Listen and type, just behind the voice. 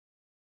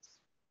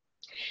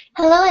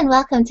Hello and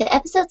welcome to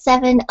episode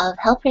 7 of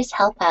Helpers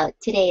Help Out.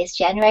 Today is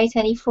January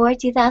 24,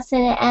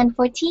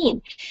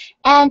 2014.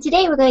 And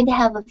today we're going to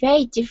have a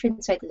very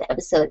different sort of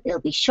episode.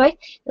 It'll be short,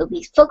 it'll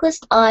be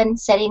focused on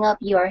setting up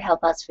your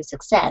Helpouts for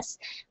success.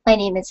 My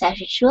name is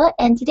HHO007,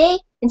 and today,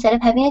 instead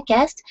of having a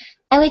guest,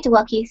 I'm going to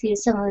walk you through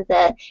some of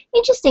the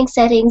interesting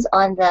settings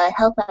on the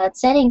Helpout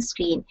settings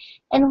screen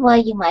and why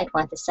you might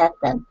want to set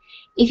them.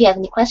 If you have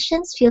any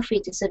questions, feel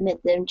free to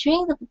submit them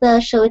during the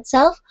show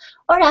itself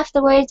or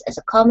afterwards as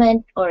a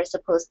comment or as a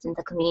post in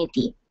the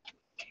community.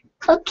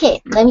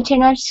 Okay, let me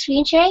turn on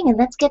screen sharing and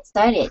let's get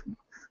started.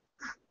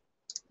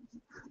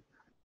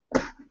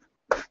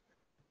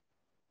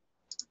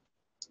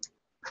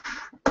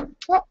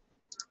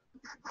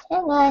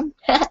 Hang on.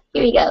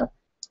 Here we go.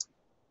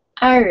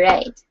 All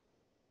right.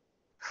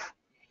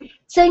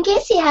 So in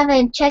case you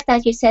haven't checked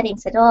out your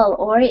settings at all,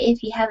 or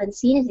if you haven't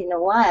seen it in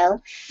a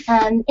while,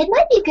 it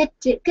might be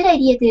a good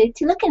idea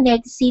to look in there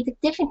to see the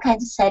different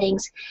kinds of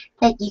settings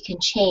that you can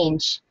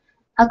change.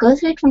 I'll go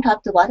through it from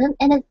top to bottom,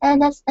 and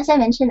as I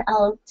mentioned,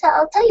 I'll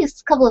tell you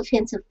a couple of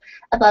hints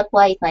about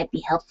why it might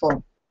be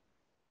helpful.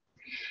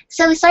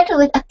 So we started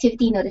with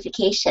activity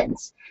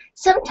notifications.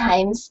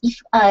 Sometimes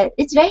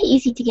it's very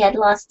easy to get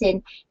lost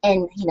in,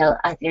 and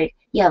either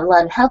you have a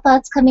lot of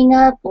helpouts coming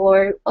up,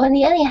 or on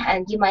the other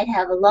hand, you might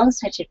have a long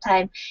stretch of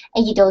time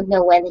and you don't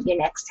know when your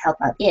next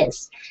helpout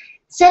is.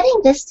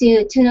 Setting this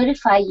to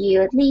notify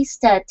you at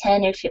least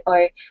 10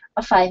 or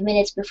 5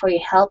 minutes before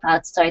your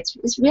helpout starts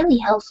is really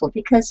helpful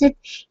because it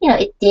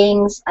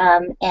dings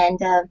and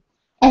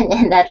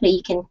that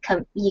way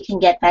you can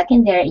get back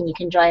in there and you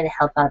can join the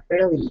helpout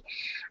early.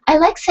 I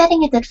like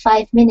setting it at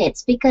 5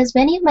 minutes because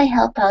many of my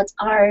helpouts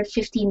are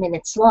 15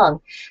 minutes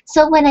long.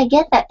 So when I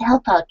get that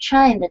helpout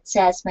chime that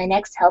says my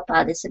next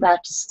helpout is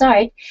about to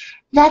start,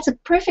 that's a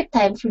perfect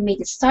time for me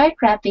to start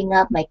wrapping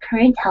up my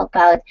current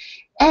helpout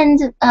and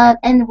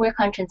work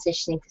on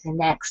transitioning to the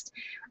next.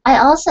 I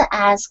also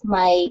ask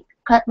my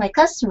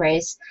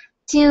customers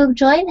to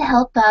join the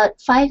helpout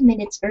 5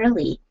 minutes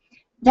early.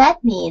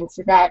 That means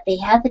that they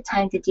have the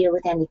time to deal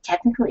with any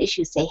technical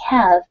issues they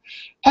have,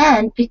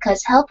 and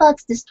because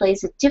Helpouts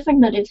displays a different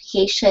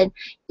notification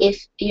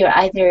if you're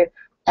either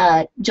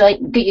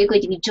you're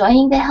going to be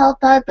joining the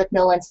Helpout but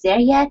no one's there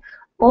yet,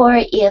 or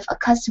if a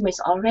customer is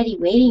already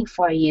waiting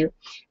for you,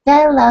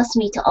 that allows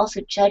me to also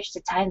judge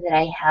the time that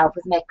I have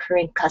with my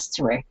current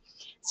customer.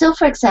 So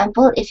for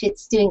example, if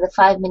it's doing the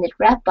 5-minute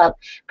wrap-up,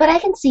 but I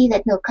can see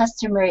that no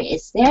customer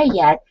is there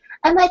yet,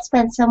 I might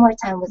spend some more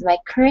time with my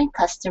current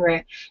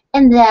customer,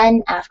 and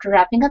then after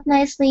wrapping up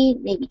nicely,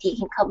 maybe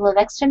taking a couple of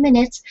extra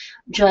minutes,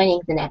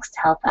 joining the next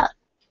helpout.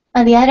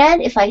 On the other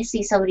hand, if I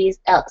see somebody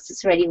else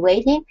is already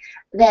waiting,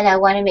 then I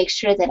want to make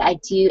sure that I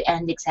do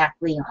end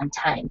exactly on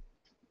time.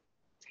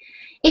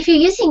 If you're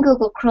using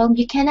Google Chrome,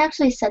 you can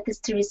actually set this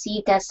to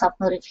receive desktop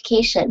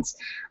notifications.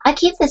 I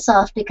keep this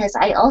off because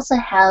I also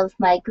have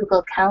my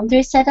Google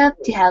Calendar set up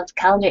to have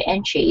calendar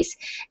entries.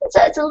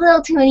 It's a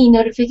little too many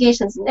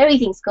notifications and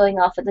everything's going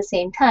off at the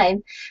same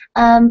time.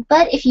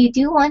 But if you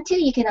do want to,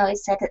 you can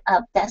always set it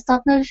up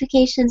desktop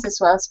notifications as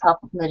well as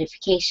pop-up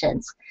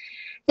notifications.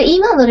 The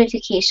email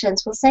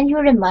notifications will send you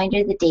a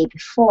reminder the day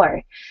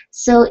before.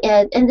 So,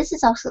 and this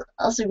is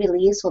also really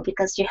useful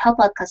because your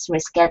Helpout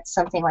customers get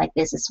something like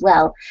this as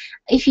well.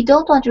 If you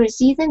don't want to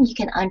receive them, you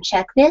can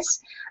uncheck this.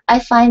 I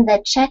find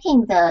that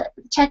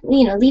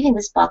leaving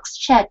this box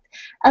checked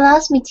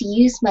allows me to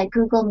use my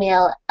Google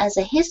Mail as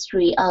a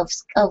history of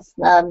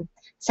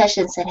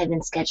sessions that have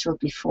been scheduled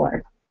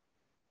before.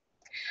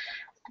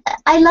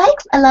 I like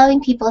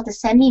allowing people to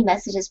send me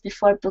messages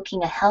before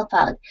booking a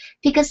helpout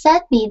because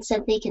that means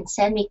that they can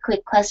send me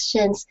quick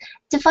questions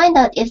to find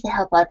out if the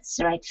helpout is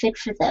the right fit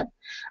for them.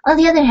 On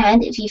the other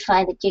hand, if you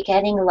find that you're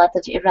getting a lot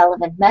of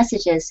irrelevant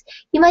messages,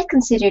 you might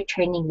consider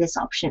turning this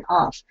option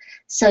off.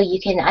 So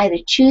you can either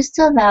choose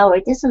to allow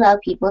or disallow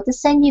people to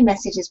send you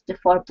messages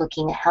before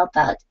booking a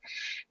helpout.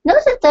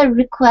 Note that the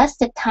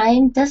requested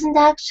time doesn't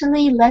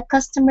actually let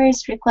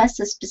customers request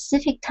a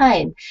specific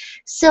time.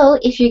 So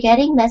if you're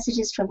getting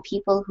messages from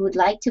people who would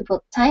like to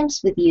book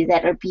times with you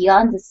that are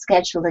beyond the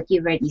schedule that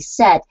you've already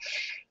set,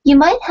 you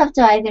might have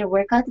to either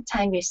work out the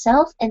time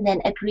yourself and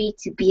then agree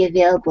to be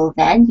available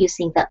then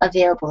using the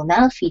Available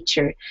Now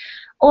feature,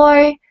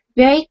 or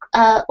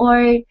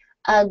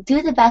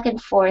do the back and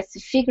forth to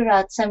figure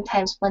out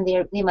sometimes when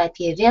they might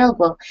be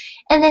available,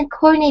 and then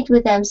coordinate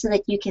with them so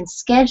that you can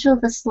schedule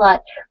the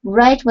slot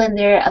right when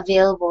they're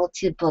available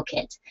to book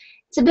it.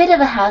 It's a bit of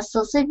a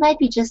hassle, so it might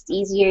be just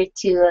easier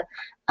to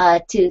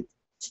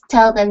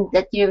tell them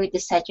that you're going to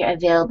set your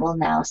Available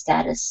Now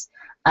status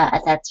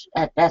at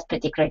that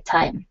particular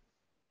time.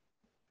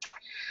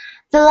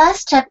 The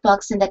last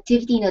checkbox in the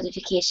activity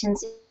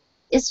notifications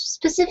is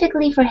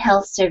specifically for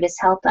health service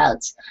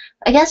helpouts.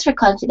 I guess for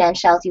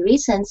confidentiality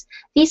reasons,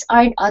 these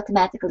aren't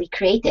automatically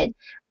created.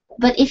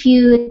 But if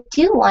you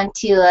do want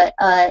to,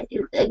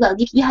 well,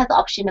 you have the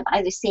option of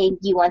either saying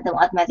you want them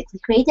automatically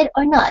created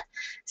or not.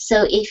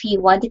 So if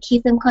you want to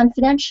keep them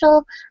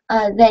confidential,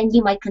 then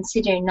you might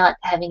consider not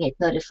having it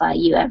notify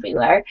you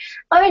everywhere.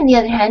 Or on the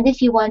other hand,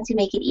 if you want to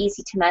make it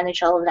easy to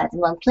manage all of that in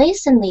one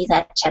place, then leave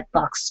that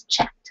checkbox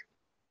checked.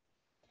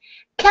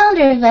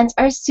 Calendar events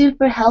are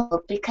super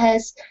helpful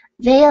because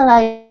they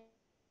allow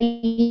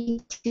you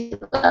to,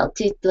 well,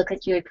 to look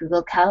at your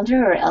Google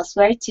Calendar or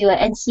elsewhere to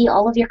and see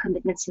all of your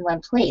commitments in one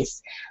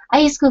place. I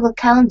use Google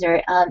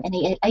Calendar,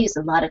 and I use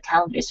a lot of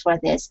calendars for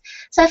this.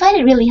 So I find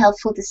it really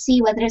helpful to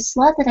see whether a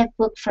slot that I've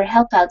booked for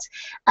Helpouts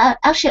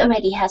actually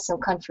already has some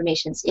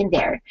confirmations in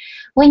there.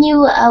 When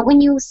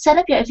you set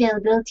up your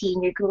availability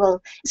in your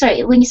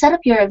when you set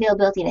up your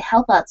availability in the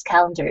Helpouts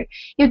calendar,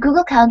 your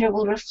Google Calendar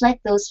will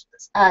reflect those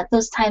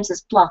times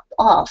as blocked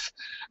off,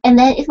 and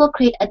then it will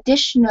create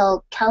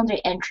additional calendar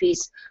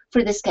entries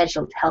for the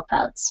scheduled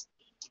helpouts.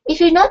 If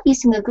you're not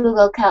using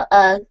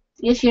the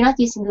if you're not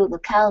using Google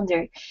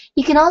Calendar,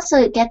 you can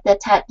also get the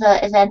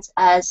events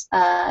as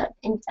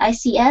in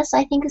ICS,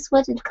 I think is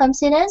what it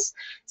comes in as.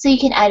 So you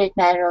can add it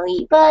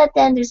manually, but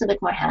then there's a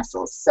bit more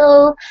hassle.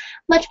 So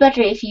much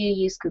better if you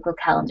use Google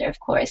Calendar, of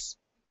course.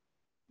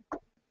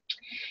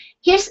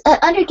 Here's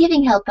under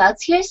giving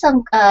helpouts. Here's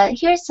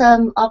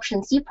some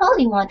options you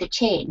probably want to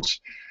change.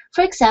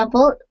 For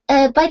example,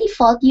 by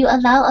default, you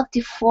allow up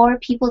to 4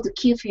 people to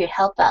queue for your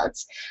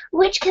helpouts,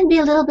 which can be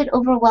a little bit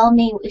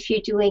overwhelming if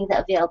you're doing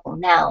the available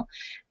now.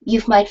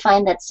 You might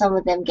find that some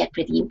of them get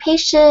pretty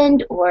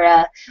impatient,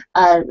 or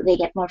they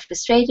get more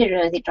frustrated,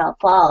 or they drop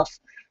off.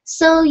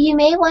 So you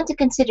may want to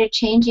consider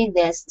changing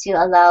this to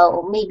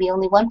allow maybe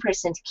only 1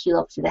 person to queue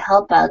up for the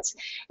helpouts,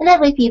 and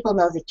that way people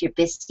know that you're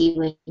busy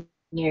when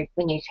you're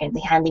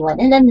currently handling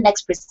one, and then the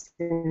next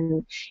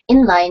person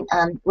in line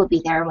will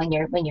be there when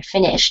you're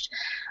finished.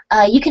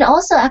 You can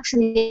also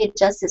actually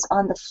adjust this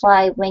on the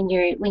fly when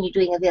you're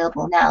doing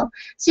available now,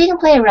 so you can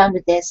play around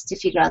with this to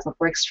figure out what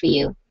works for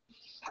you.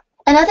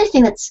 Another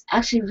thing that's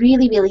actually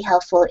really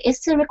helpful is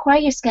to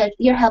require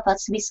your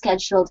helpouts to be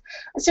scheduled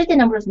a certain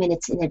number of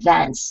minutes in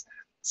advance.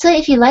 So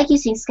if you like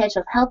using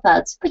scheduled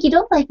helpouts, but you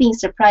don't like being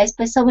surprised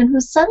by someone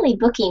who's suddenly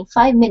booking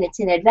 5 minutes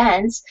in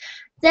advance,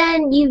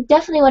 then you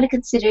definitely want to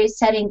consider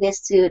setting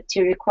this to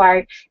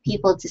require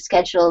people to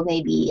schedule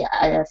maybe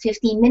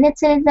 15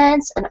 minutes in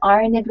advance, an hour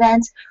in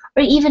advance,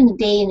 or even a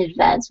day in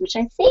advance, which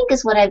I think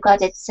is what I've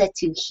got it set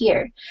to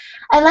here.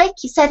 I like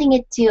setting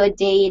it to a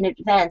day in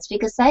advance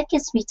because that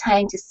gives me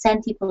time to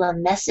send people a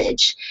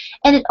message,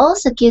 and it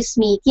also gives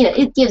me,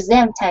 it gives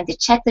them time to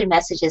check their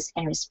messages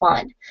and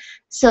respond.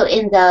 So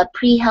in the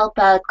pre-help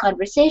out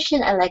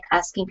conversation, I like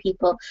asking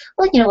people,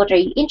 well, what are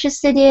you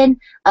interested in?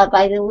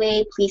 By the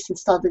way, please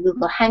install the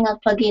Google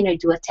Hangout plugin or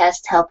do a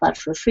test help out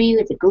for free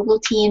with the Google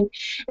team.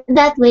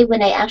 That way,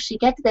 when I actually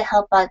get to the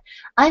help out,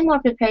 I'm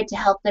more prepared to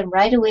help them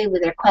right away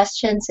with their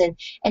questions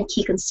and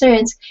key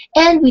concerns,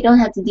 and we don't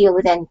have to deal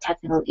with any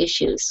technical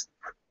issues.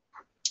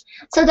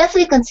 So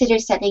definitely consider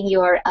setting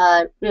your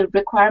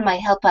require my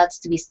helpouts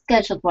to be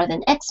scheduled more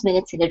than X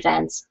minutes in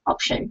advance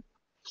option.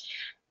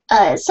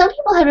 Some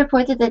people have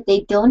reported that they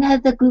don't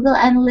have the Google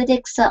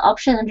Analytics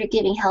option under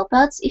giving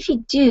helpouts. If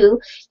you do,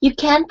 you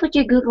can put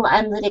your Google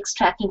Analytics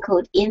tracking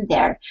code in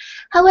there.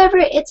 However,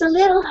 it's a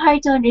little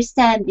hard to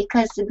understand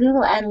because the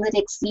Google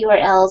Analytics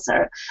URLs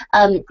are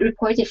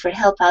reported for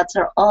helpouts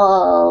are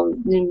all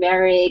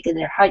numeric, and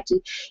they're hard to,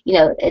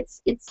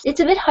 it's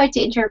a bit hard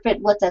to interpret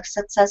what the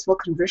successful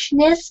conversion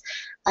is.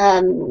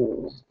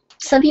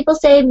 Some people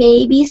say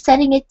maybe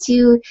setting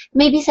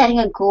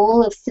a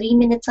goal of 3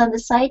 minutes on the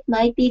site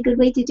might be a good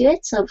way to do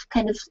it, so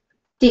kind of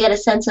to get a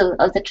sense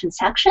of the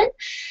transaction.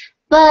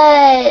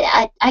 But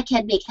I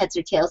can't make heads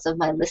or tails of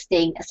my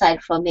listing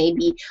aside from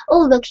maybe,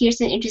 oh look, here's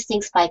an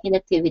interesting spike in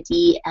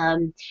activity,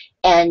 and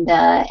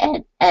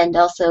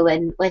also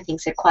when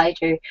things are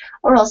quieter,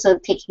 or also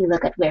taking a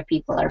look at where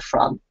people are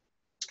from.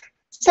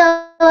 So,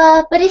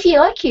 but if you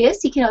are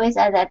curious, you can always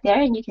add that there,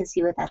 and you can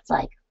see what that's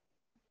like.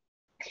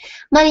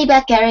 Money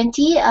back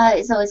guarantee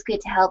is always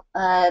good to help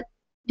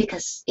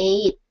because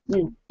A,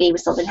 it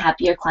results in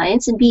happier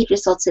clients, and B, it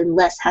results in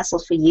less hassle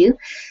for you.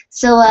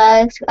 So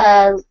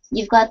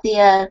you've got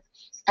the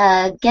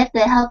get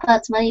the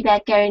Helpouts money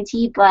back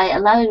guarantee by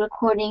allowing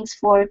recordings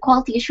for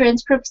quality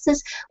assurance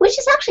purposes, which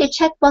is actually a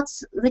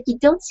checkbox that you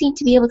don't seem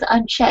to be able to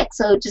uncheck,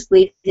 so just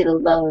leave it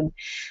alone.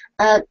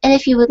 And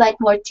if you would like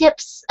more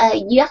tips,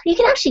 you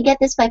can actually get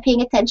this by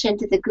paying attention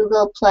to the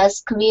Google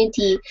Plus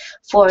community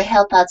for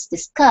Helpouts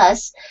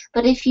Discuss.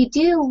 But if you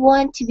do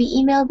want to be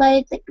emailed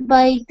by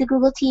the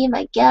Google team,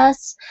 I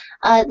guess,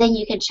 then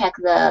you can check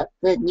the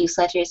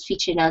newsletters,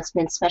 feature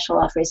announcements, special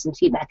offers, and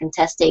feedback and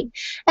testing.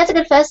 I have to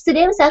confess,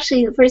 today was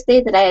actually the first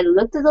day that I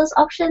looked at those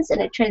options and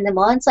I turned them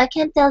on, so I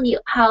can't tell you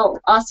how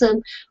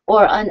awesome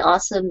or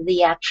unawesome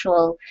the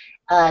actual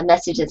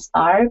messages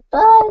are, but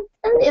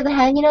on the other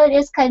hand, it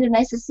is kind of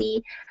nice to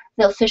see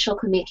the official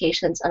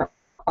communications on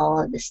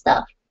all of this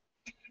stuff.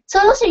 So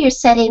those are your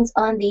settings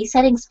on the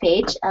settings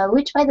page,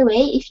 which, by the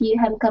way, if you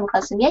haven't come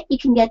across them yet, you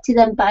can get to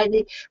them by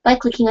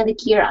clicking on the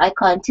gear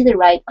icon to the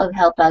right of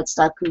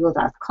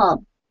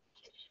helpouts.google.com.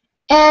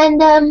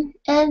 And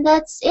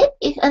that's it.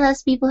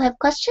 Unless people have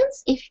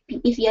questions, if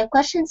you have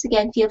questions,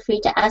 again, feel free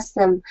to ask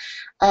them.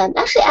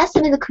 Actually, ask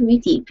them in the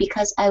community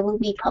because I will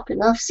be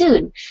popping off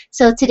soon.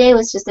 So today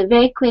was just a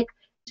very quick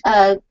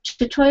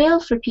tutorial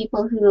for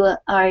people who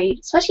are,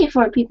 especially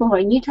for people who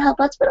are new to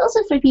Helpouts, but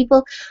also for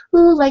people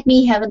who, like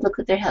me, haven't looked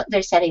at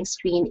their settings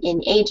screen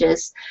in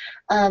ages.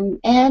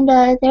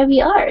 There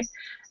we are.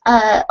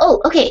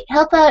 Oh, okay.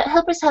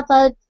 Helpers help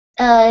out.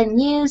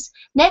 News.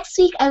 Next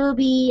week I will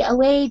be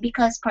away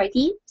because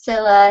party.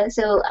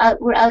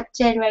 We're out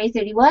January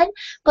 31,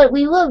 but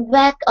we will be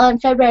back on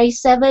February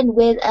 7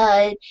 with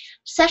a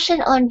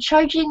session on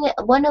charging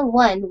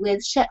 101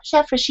 with Chef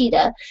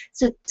Rashida.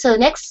 So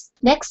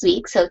next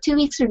week, so 2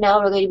 weeks from now,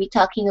 we're going to be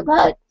talking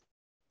about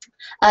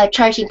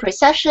charging per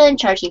session,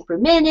 charging per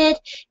minute,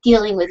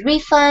 dealing with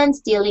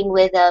refunds, dealing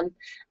with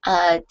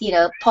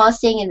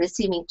pausing and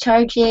resuming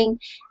charging,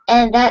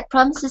 and that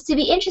promises to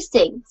be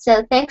interesting.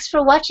 So thanks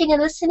for watching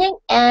and listening,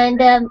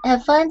 and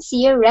have fun.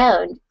 See you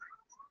around.